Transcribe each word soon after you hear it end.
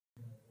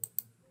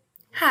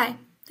Hi,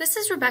 this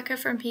is Rebecca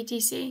from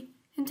PTC,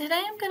 and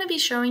today I'm going to be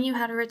showing you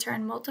how to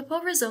return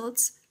multiple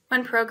results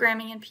when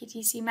programming in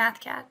PTC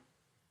Mathcad.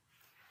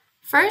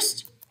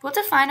 First, we'll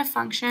define a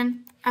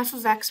function f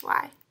of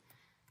xy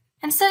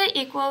and set it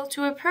equal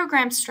to a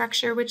program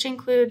structure which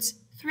includes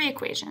three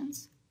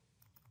equations.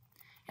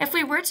 If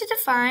we were to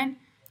define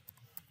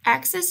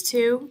x is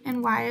 2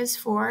 and y is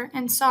 4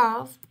 and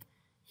solve,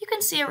 you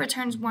can see it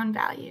returns one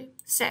value,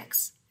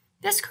 6.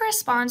 This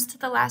corresponds to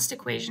the last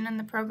equation in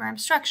the program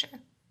structure.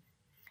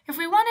 If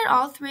we wanted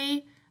all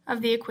three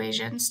of the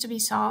equations to be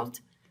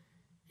solved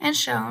and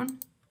shown,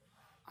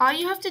 all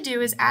you have to do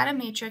is add a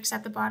matrix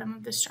at the bottom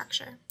of the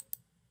structure.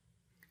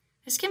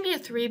 This can be a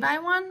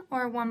 3x1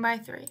 or a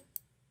 1x3.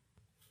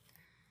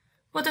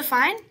 We'll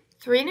define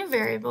three new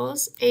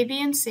variables, a,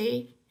 b, and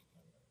c,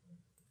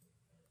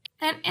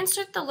 and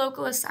insert the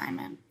local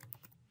assignment.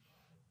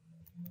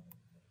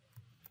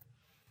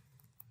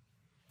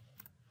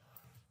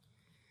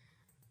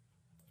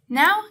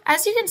 Now,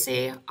 as you can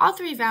see, all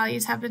three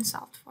values have been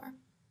solved for.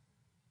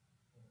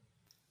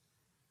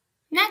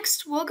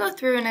 Next, we'll go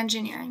through an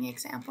engineering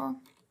example.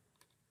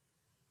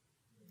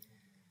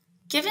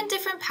 Given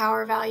different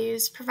power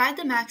values, provide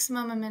the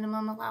maximum and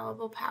minimum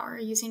allowable power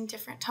using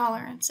different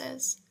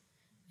tolerances.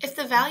 If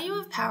the value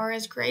of power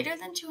is greater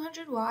than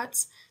 200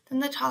 watts, then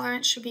the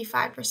tolerance should be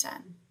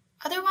 5%.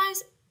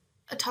 Otherwise,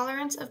 a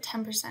tolerance of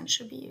 10%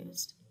 should be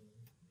used.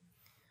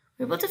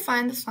 We will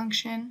define the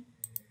function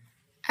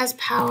as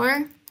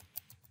power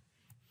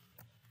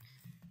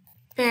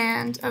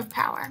band of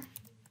power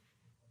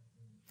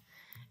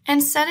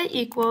and set it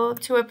equal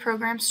to a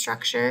program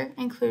structure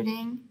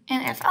including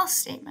an if-else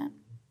statement.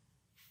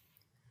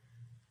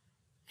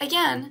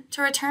 Again,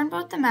 to return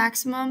both the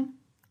maximum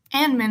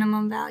and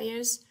minimum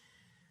values,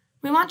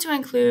 we want to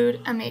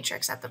include a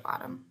matrix at the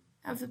bottom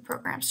of the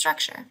program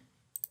structure.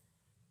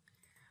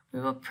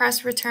 We will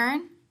press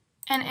return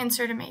and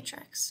insert a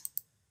matrix.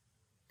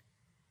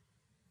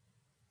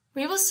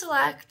 We will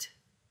select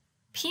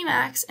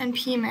Pmax and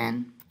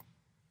Pmin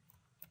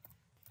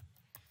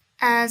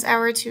as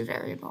our two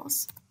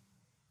variables.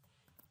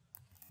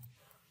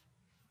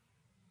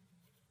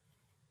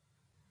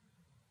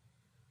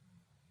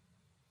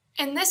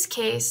 In this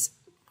case,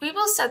 we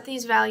will set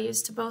these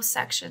values to both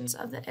sections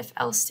of the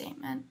if-else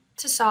statement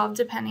to solve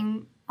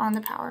depending on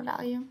the power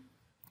value.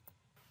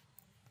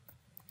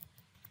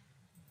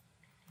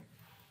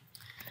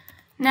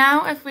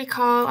 Now, if we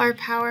call our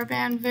power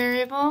band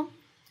variable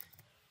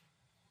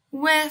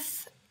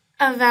with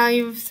a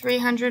value of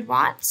 300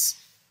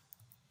 watts,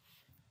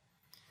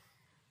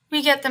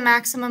 we get the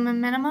maximum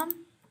and minimum.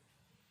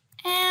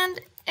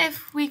 And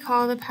if we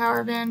call the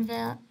power band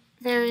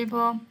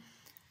variable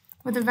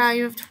with a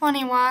value of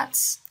 20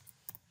 watts,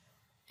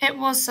 it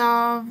will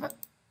solve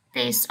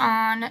based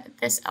on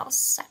this else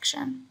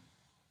section.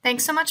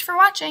 Thanks so much for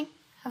watching.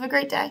 Have a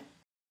great day.